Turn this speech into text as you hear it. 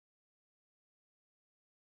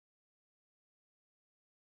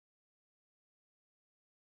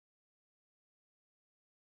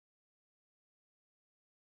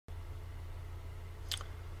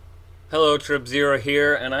Hello, Trip Zero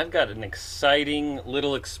here, and I've got an exciting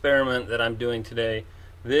little experiment that I'm doing today.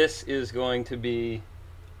 This is going to be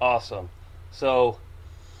awesome. So,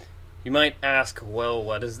 you might ask, well,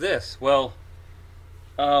 what is this? Well,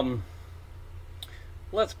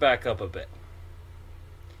 let's back up a bit.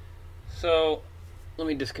 So, let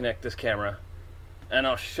me disconnect this camera, and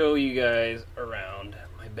I'll show you guys around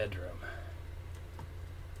my bedroom.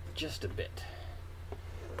 Just a bit.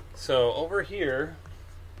 So, over here,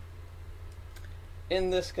 in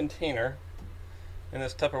this container, in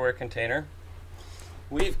this Tupperware container,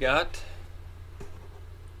 we've got,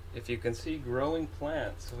 if you can see, growing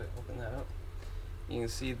plants. So open that up. You can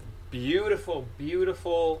see the beautiful,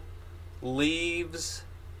 beautiful leaves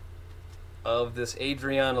of this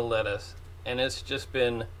Adriana lettuce, and it's just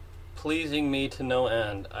been pleasing me to no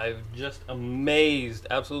end. I'm just amazed,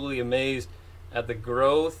 absolutely amazed at the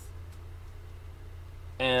growth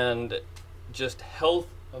and just health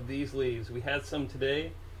of these leaves. We had some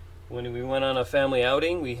today when we went on a family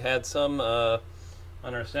outing. We had some on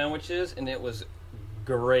our sandwiches, and it was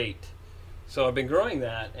great. So I've been growing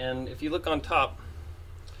that, and if you look on top,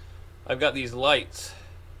 I've got these lights.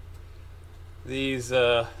 These,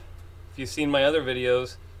 if you've seen my other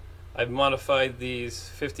videos, I've modified these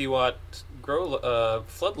 50-watt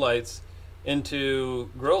floodlights into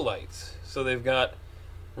grow lights. So they've got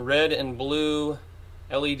red and blue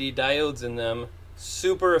LED diodes in them,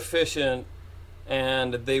 super efficient,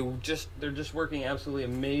 and they're just working absolutely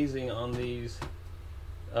amazing on these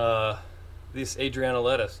this Adriana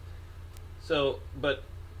lettuce. So, but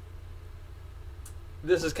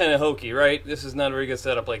this is kind of hokey, right? This is not a very good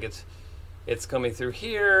setup. Like it's coming through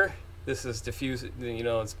here. This is diffusing,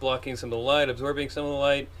 it's blocking some of the light, absorbing some of the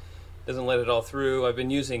light. Doesn't let it all through. I've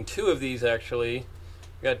been using two of these actually.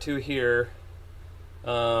 Got two here,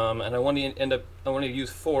 and I want to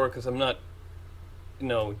use four because I'm not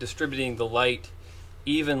distributing the light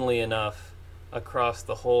evenly enough across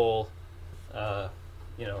the whole, the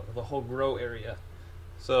whole grow area.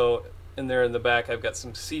 So in there in the back, I've got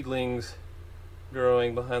some seedlings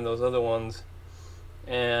growing behind those other ones,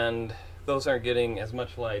 and those aren't getting as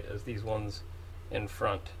much light as these ones in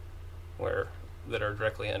front, that are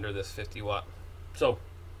directly under this 50-watt. So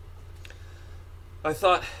I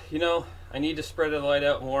thought, I need to spread the light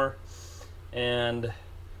out more, and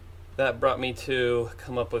that brought me to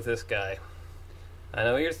come up with this guy. I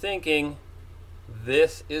know you're thinking,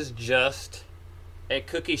 this is just a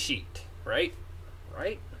cookie sheet, right?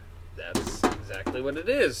 Right? That's exactly what it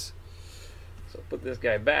is. So I'll put this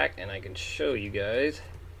guy back, and I can show you guys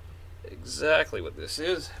exactly what this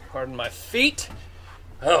is. Pardon my feet.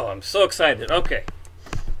 Oh, I'm so excited. Okay.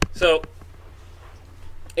 So,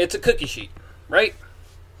 it's a cookie sheet, right?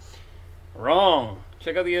 Wrong.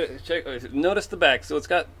 Notice the back. So it's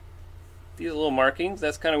got these little markings.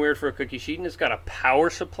 That's kind of weird for a cookie sheet, and it's got a power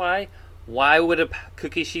supply. Why would a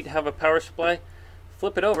cookie sheet have a power supply?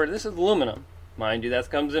 Flip it over. This is aluminum. Mind you, that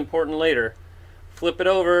comes important later. Flip it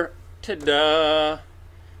over. Ta-da!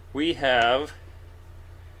 We have,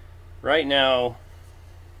 right now,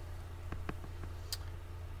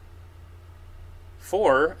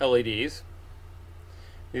 4 LEDs.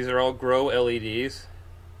 These are all grow LEDs.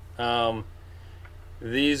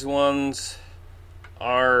 These ones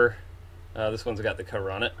are, this one's got the cover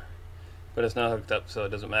on it, but it's not hooked up, so it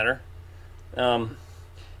doesn't matter.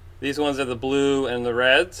 These ones are the blue and the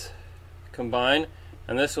reds combined,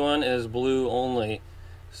 and this one is blue only.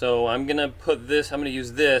 So I'm gonna put this, I'm gonna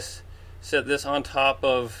use this, set this on top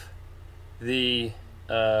of the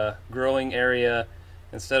growing area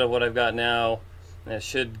instead of what I've got now, and it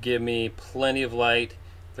should give me plenty of light.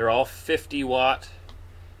 They're all 50-watt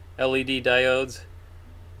LED diodes.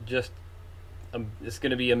 Just it's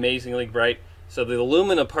going to be amazingly bright. So the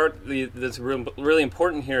aluminum part that's really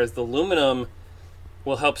important here is the aluminum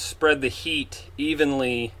will help spread the heat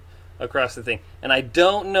evenly across the thing. And I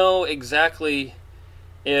don't know exactly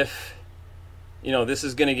if this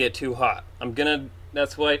is going to get too hot.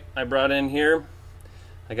 That's what I brought in here.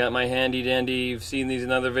 I got my handy dandy, you've seen these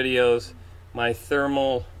in other videos, my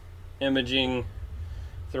thermal imaging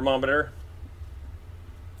thermometer.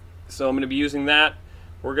 So I'm going to be using that.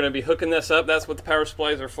 We're going to be hooking this up. That's what the power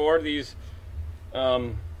supplies are for. These,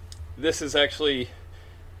 this is actually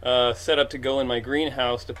set up to go in my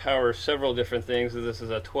greenhouse to power several different things. So this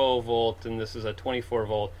is a 12 volt and this is a 24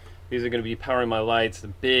 volt. These are going to be powering my lights. The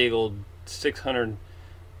big old 600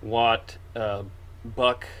 watt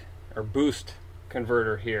buck or boost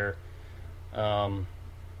converter here.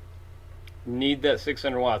 Need that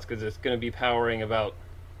 600 watts because it's going to be powering about,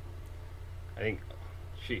 I think,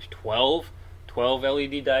 12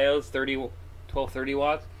 LED diodes, 30 12, 30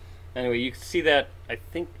 watts. Anyway, you can see that. I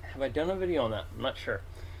think, have I done a video on that? I'm not sure.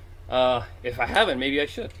 If I haven't, maybe I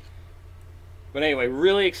should. But anyway,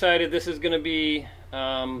 really excited. This is going to be,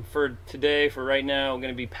 for today, for right now, we're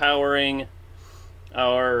going to be powering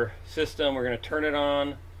our system. We're going to turn it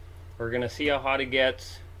on. We're going to see how hot it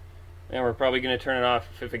gets. And we're probably going to turn it off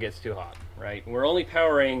if it gets too hot, right? We're only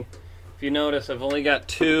powering, if you notice, I've only got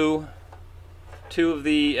two of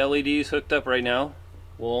the LEDs hooked up right now.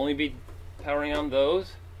 We'll only be powering on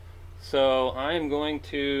those. So I am going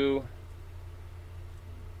to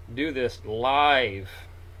do this live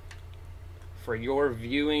for your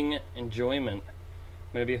viewing enjoyment.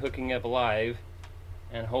 I'm going to be hooking up live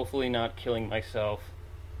and hopefully not killing myself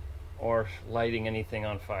or lighting anything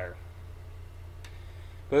on fire.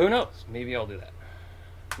 But who knows? Maybe I'll do that.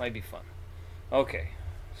 Might be fun. Okay,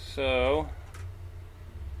 so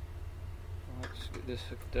let's get this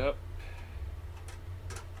hooked up.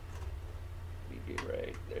 LED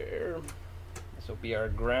right there. This will be our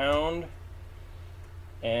ground.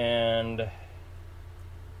 And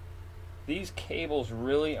these cables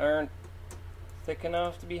really aren't thick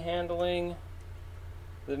enough to be handling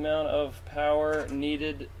the amount of power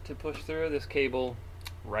needed to push through. This cable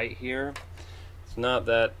right here, it's not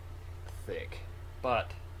that thick,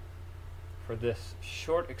 but for this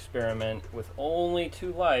short experiment with only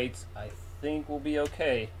 2 lights, I think we'll be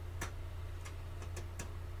okay.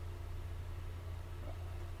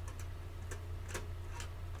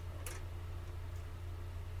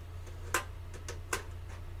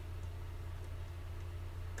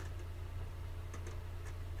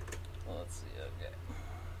 Let's see, okay.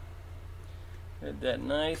 Get that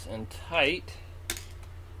nice and tight.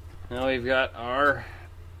 Now we've got our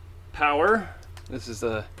power. This is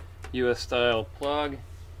a US style plug.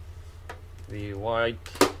 The white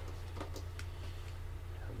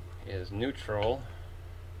is neutral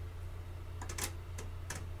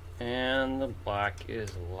and the black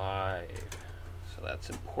is live. So that's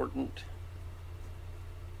important.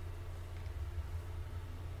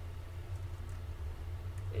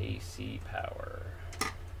 AC power.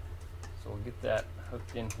 So we'll get that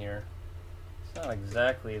hooked in here. It's not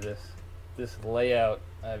exactly this layout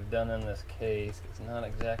I've done in this case. It's not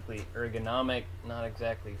exactly ergonomic, not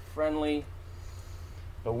exactly friendly,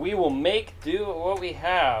 but we will make do what we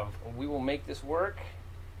have. We will make this work.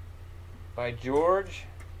 By George,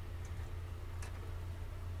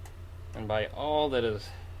 and by all that is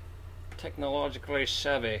technologically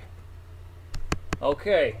savvy.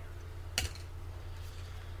 Okay.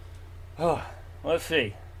 Oh, let's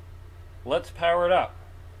see. Let's power it up.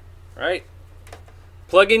 Right?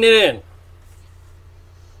 Plugging it in.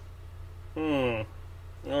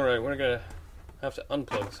 Alright, we're gonna have to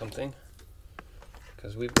unplug something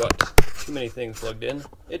because we've got too many things plugged in.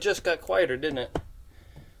 It just got quieter, didn't it?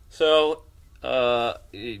 So,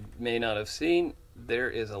 you may not have seen, there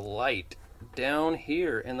is a light down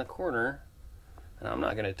here in the corner, and I'm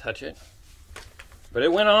not gonna touch it, but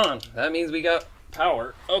it went on. That means we got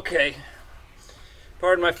power. Okay.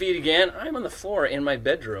 Pardon my feet again. I'm on the floor in my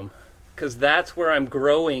bedroom because that's where I'm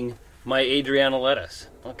growing my Adriana lettuce.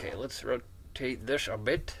 Okay, let's rotate this a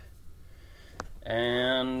bit.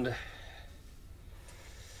 And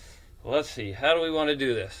let's see, how do we want to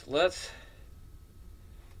do this? Let's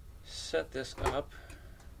set this up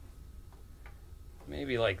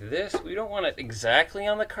maybe like this. We don't want it exactly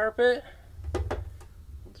on the carpet.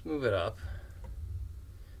 Let's move it up.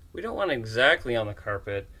 We don't want it exactly on the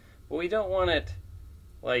carpet, but we don't want it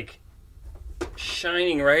like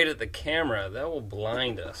shining right at the camera. That will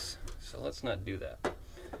blind us. So let's not do that.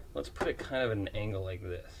 Let's put it kind of at an angle like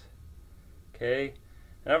this. Okay?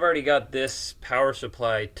 And I've already got this power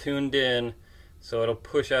supply tuned in, so it'll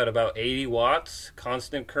push out about 80 watts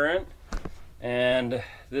constant current. And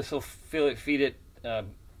this will feed it.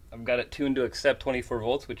 I've got it tuned to accept 24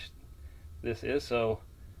 volts, which this is. So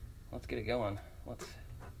let's get it going.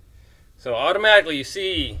 So automatically, you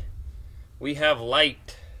see, we have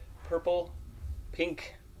light, purple,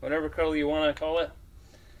 pink, whatever color you want to call it.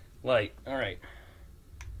 Light. All right.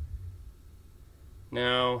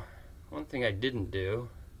 Now, one thing I didn't do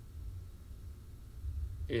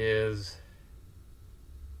is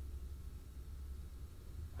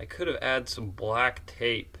I could have added some black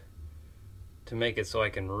tape to make it so I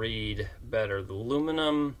can read better. The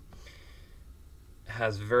aluminum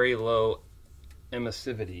has very low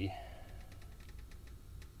emissivity,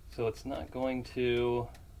 so it's not going to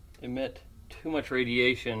emit too much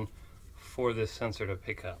radiation for this sensor to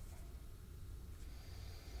pick up.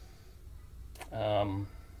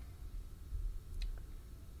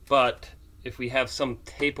 But if we have some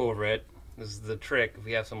tape over it, this is the trick, if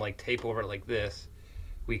we have some like tape over it like this,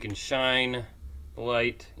 we can shine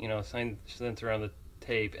light, you know, sense around the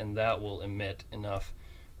tape, and that will emit enough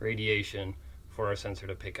radiation for our sensor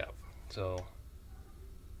to pick up. So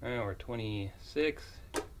we're 26.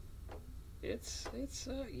 It's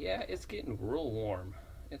yeah, it's getting real warm.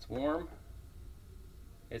 It's warm.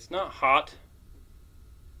 It's not hot.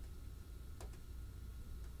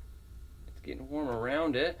 It's getting warm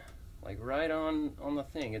around it, like right on the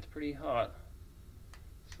thing. It's pretty hot.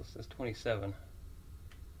 So it says 27.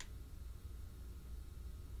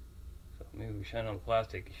 So maybe we shine on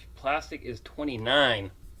plastic. Plastic is 29.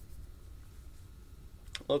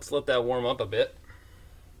 Let's let that warm up a bit.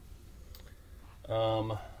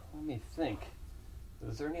 Let me think.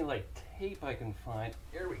 Is there any like tape I can find?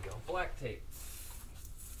 Here we go. Black tape.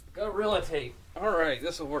 Gorilla tape. Alright,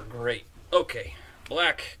 this will work great. Okay,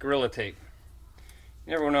 black Gorilla tape.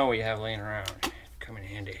 You never know what you have laying around. Come in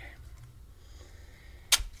handy.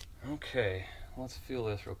 Okay, let's feel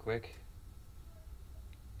this real quick.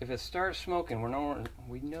 If it starts smoking,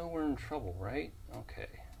 we know we're in trouble, right? Okay,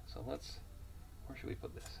 so let's, where should we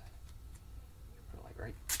put this? Put it like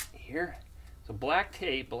right here. So black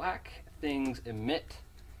tape, black things emit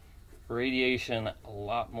radiation a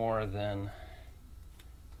lot more than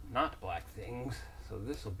not black things. So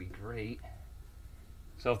this will be great.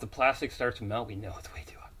 So if the plastic starts to melt, we know it's way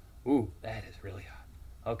too hot. Ooh, that is really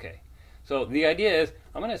hot. Okay, so the idea is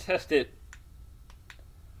I'm going to test it,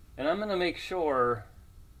 and I'm going to make sure.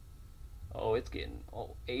 Oh, it's getting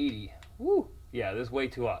 80. Woo! Yeah, this is way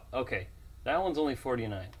too hot. Okay, that one's only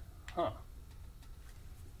 49. Huh.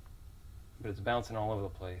 But it's bouncing all over the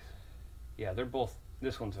place. Yeah, they're both.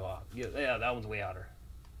 This one's hot. Yeah, that one's way hotter.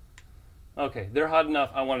 Okay, they're hot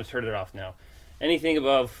enough. I want to turn it off now. Anything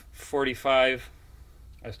above 45,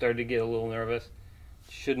 I started to get a little nervous.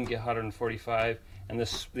 Shouldn't get hotter than 45. And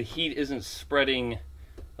the heat isn't spreading.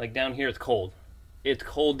 Like down here, it's cold. It's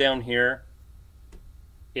cold down here.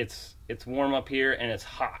 It's warm up here, and it's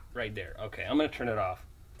hot right there. Okay, I'm going to turn it off.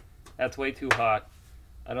 That's way too hot.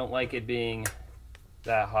 I don't like it being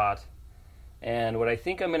that hot. And what I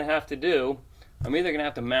think I'm going to have to do, I'm either going to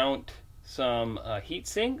have to mount some heat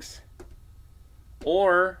sinks,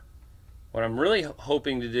 or what I'm really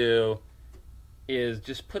hoping to do is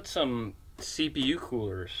just put some CPU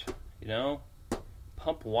coolers, you know,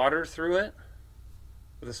 pump water through it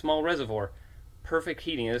with a small reservoir. Perfect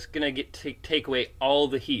heating. It's going to take away all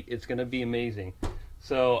the heat. It's going to be amazing.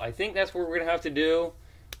 So I think that's what we're going to have to do.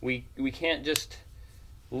 We can't just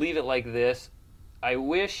leave it like this. I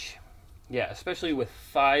wish, yeah, especially with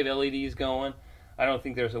 5 LEDs going, I don't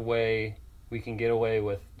think there's a way we can get away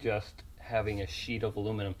with just having a sheet of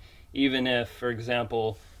aluminum. Even if, for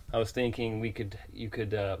example, I was thinking you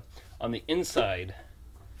could on the inside,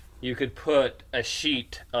 you could put a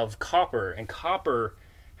sheet of copper, and copper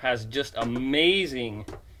has just amazing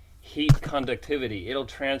heat conductivity. It'll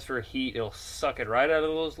transfer heat, it'll suck it right out of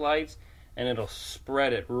those lights, and it'll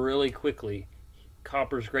spread it really quickly.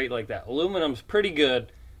 Copper's great like that. Aluminum's pretty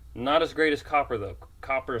good, not as great as copper though.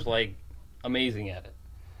 Copper's like amazing at it.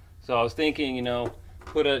 So I was thinking, you know,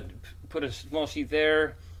 put a small sheet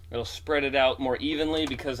there, it'll spread it out more evenly,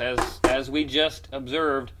 because as we just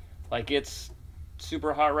observed, like it's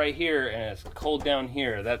super hot right here and it's cold down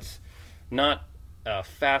here. That's not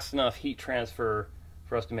fast enough heat transfer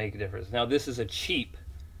for us to make a difference. Now this is a cheap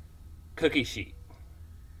cookie sheet,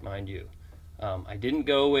 mind you. I didn't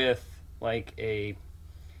go with like I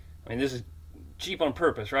mean, this is cheap on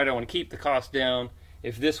purpose, right? I want to keep the cost down.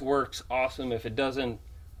 If this works, awesome. If it doesn't,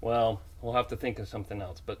 well, we'll have to think of something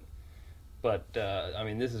else. But I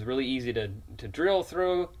mean, this is really easy to drill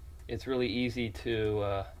through. It's really easy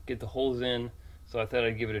to get the holes in. So I thought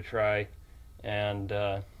I'd give it a try. And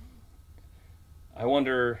I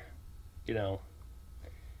wonder, you know,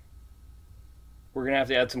 we're going to have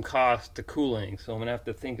to add some cost to cooling. So I'm going to have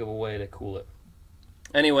to think of a way to cool it.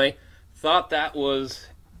 Anyway, thought that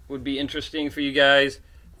would be interesting for you guys.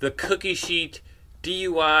 The cookie sheet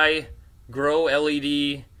DUI grow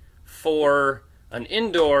LED for an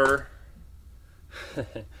indoor,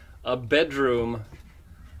 a bedroom,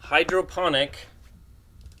 hydroponic,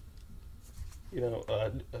 you know,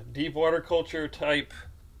 a deep water culture type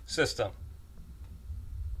system.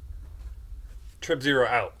 Trip Zero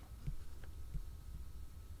out.